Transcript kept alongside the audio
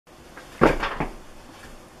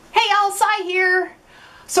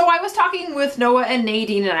So I was talking with Noah and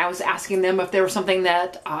Nadine, and I was asking them if there was something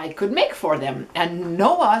that I could make for them. And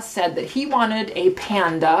Noah said that he wanted a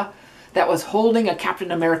panda that was holding a Captain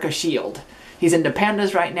America shield. He's into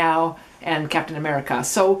pandas right now and Captain America.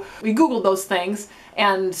 So we Googled those things,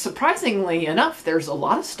 and surprisingly enough, there's a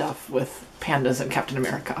lot of stuff with pandas and Captain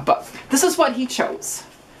America. But this is what he chose.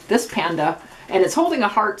 This panda, and it's holding a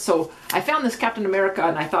heart, so I found this Captain America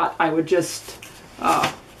and I thought I would just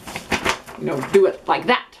you know, do it like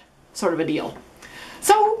that, sort of a deal.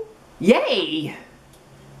 So, yay!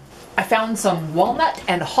 I found some walnut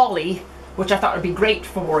and holly, which I thought would be great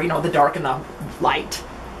for, you know, the dark and the light.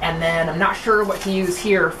 And then I'm not sure what to use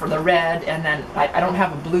here for the red, and then I don't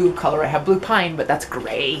have a blue color. I have blue pine, but that's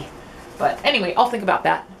gray. But anyway, I'll think about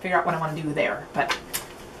that, figure out what I want to do there. But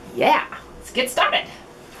yeah, let's get started.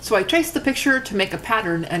 So I traced the picture to make a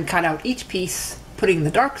pattern and cut out each piece, putting the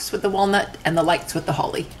darks with the walnut and the lights with the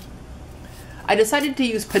holly. I decided to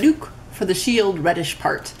use padauk for the shield reddish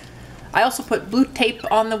part. I also put blue tape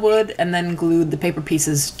on the wood and then glued the paper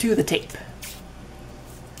pieces to the tape.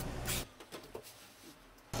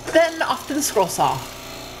 Then off to the scroll saw.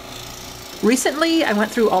 Recently I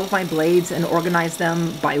went through all of my blades and organized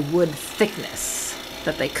them by wood thickness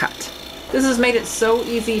that they cut. This has made it so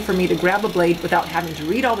easy for me to grab a blade without having to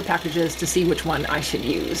read all the packages to see which one I should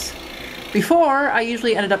use. Before, I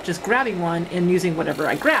usually ended up just grabbing one and using whatever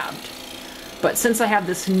I grabbed. But since I have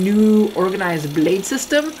this new organized blade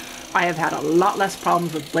system, I have had a lot less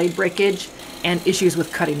problems with blade breakage and issues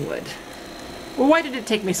with cutting wood. Well, why did it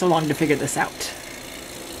take me so long to figure this out?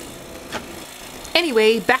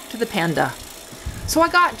 Anyway, back to the panda. So I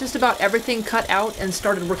got just about everything cut out and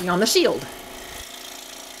started working on the shield.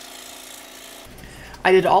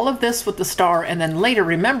 I did all of this with the star and then later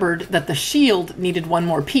remembered that the shield needed one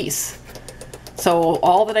more piece. So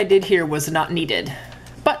all that I did here was not needed.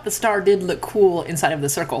 But the star did look cool inside of the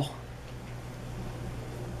circle.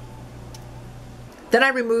 Then I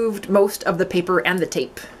removed most of the paper and the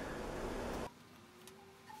tape.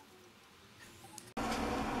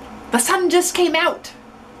 The sun just came out!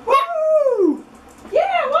 Woo!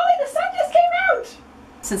 Yeah, Wally, the sun just came out!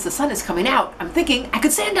 Since the sun is coming out, I'm thinking I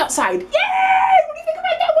could sand outside. Yay! What do you think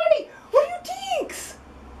about that, Wally? What do you think?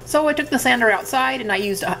 So I took the sander outside and I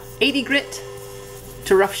used a 80 grit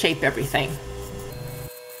to rough shape everything.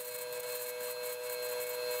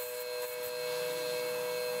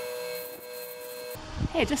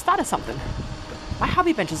 Hey, I just thought of something. My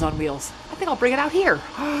hobby bench is on wheels. I think I'll bring it out here.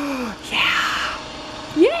 Yeah!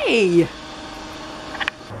 Yay!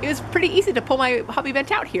 It was pretty easy to pull my hobby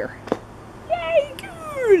bench out here. Yay,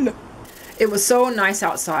 cool! It was so nice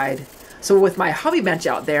outside. So with my hobby bench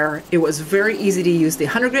out there, it was very easy to use the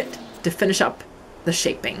 100 grit to finish up the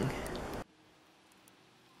shaping.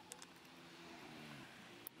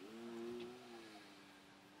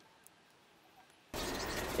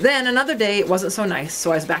 Then another day it wasn't so nice,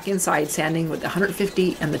 so I was back inside sanding with the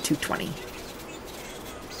 150 and the 220.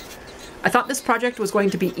 I thought this project was going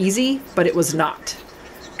to be easy, but it was not.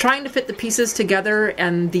 Trying to fit the pieces together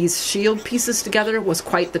and these shield pieces together was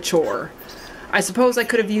quite the chore. I suppose I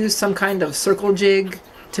could have used some kind of circle jig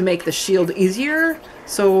to make the shield easier,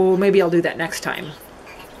 so maybe I'll do that next time.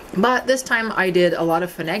 But this time I did a lot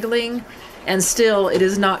of finagling, and still it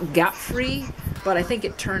is not gap-free, but I think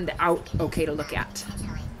it turned out okay to look at.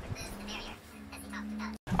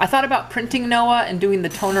 I thought about printing Noah and doing the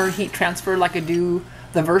toner heat transfer like I do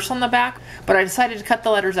the verse on the back, but I decided to cut the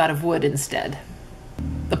letters out of wood instead.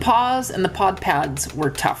 The paws and the pod pads were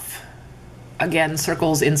tough. Again,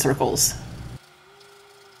 circles in circles.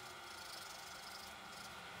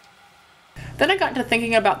 Then I got to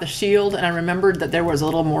thinking about the shield and I remembered that there was a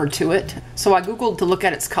little more to it, so I googled to look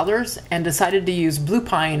at its colors and decided to use blue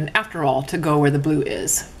pine after all to go where the blue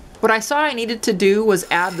is. What I saw I needed to do was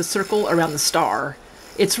add the circle around the star.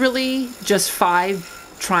 It's really just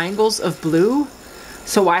 5 triangles of blue,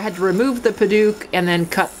 so I had to remove the padauk and then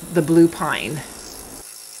cut the blue pine.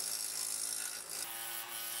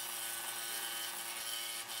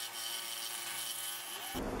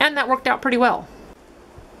 And that worked out pretty well.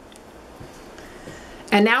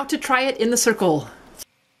 And now to try it in the circle.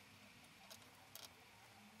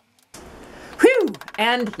 Whew!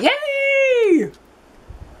 And yay!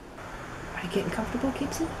 Are you getting comfortable,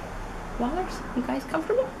 Kipsy? Wallers, you guys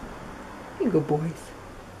comfortable? You good boys.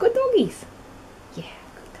 Good doggies. Yeah,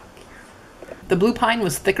 good doggies. The blue pine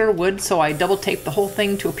was thicker wood, so I double taped the whole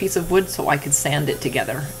thing to a piece of wood so I could sand it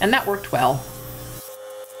together. And that worked well.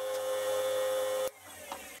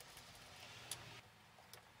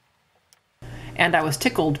 And I was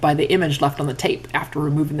tickled by the image left on the tape after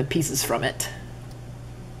removing the pieces from it.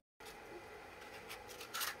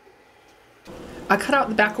 I cut out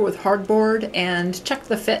the backer with hardboard and checked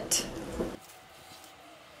the fit.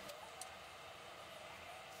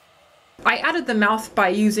 I added the mouth by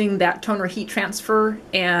using that toner heat transfer,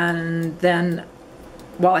 and then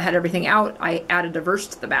while I had everything out, I added a verse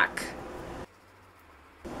to the back.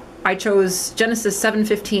 I chose Genesis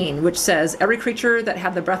 7:15, which says, "Every creature that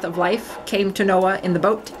had the breath of life came to Noah in the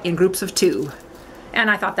boat in groups of 2.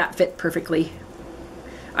 And I thought that fit perfectly.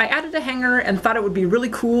 I added a hanger and thought it would be really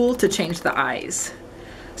cool to change the eyes.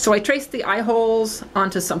 So I traced the eye holes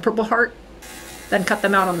onto some Purple Heart, then cut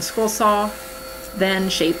them out on the scroll saw, then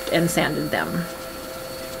shaped and sanded them.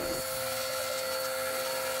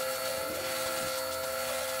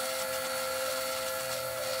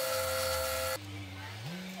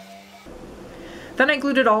 Then I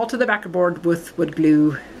glued it all to the backerboard with wood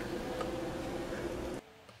glue.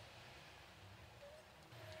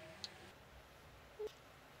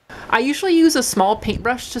 I usually use a small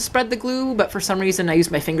paintbrush to spread the glue, but for some reason I used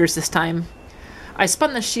my fingers this time. I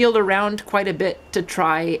spun the shield around quite a bit to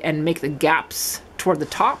try and make the gaps toward the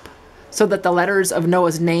top so that the letters of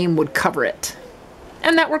Noah's name would cover it.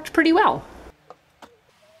 And that worked pretty well.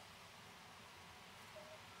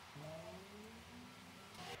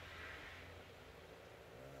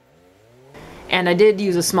 And I did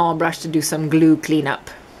use a small brush to do some glue cleanup.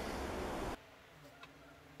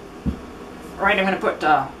 Alright, I'm going to put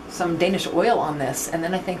some Danish oil on this, and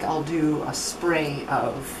then I think I'll do a spray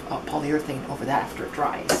of polyurethane over that after it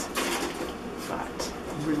dries. But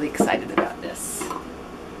I'm really excited about this.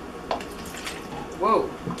 Whoa,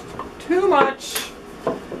 too much!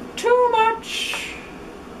 Too much!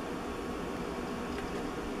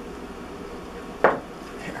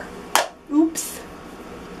 There. Oops.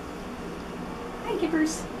 Hi,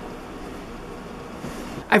 Gibbers.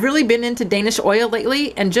 I've really been into Danish oil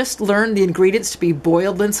lately and just learned the ingredients to be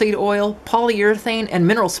boiled linseed oil, polyurethane, and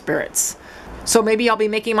mineral spirits. So maybe I'll be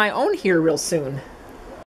making my own here real soon.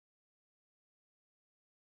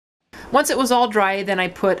 Once it was all dry, then I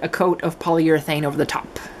put a coat of polyurethane over the top.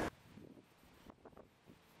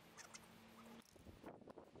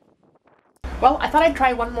 Well, I thought I'd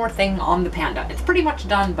try one more thing on the Panda. It's pretty much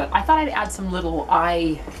done, but I thought I'd add some little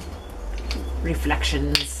eye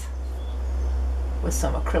reflections with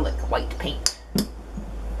some acrylic white paint.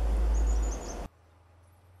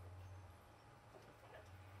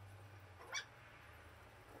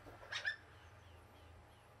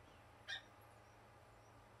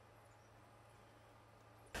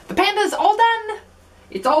 The Panda's all done!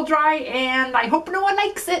 It's all dry and I hope no one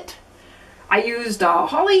likes it. I used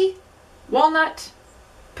holly, walnut,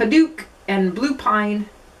 padauk, and blue pine,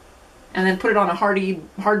 and then put it on a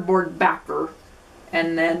hardboard backer,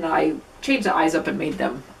 and then I changed the eyes up and made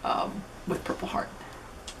them with Purple Heart.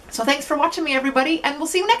 So thanks for watching me, everybody, and we'll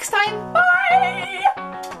see you next time. Bye!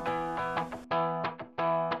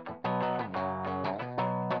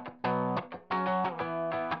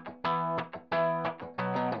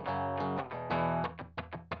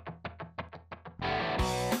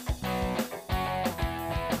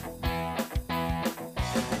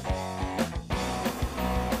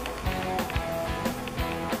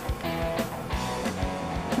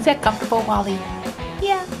 Is that comfortable, Wally?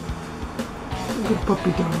 Yeah. Good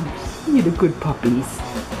puppy dogs. You're the good puppies.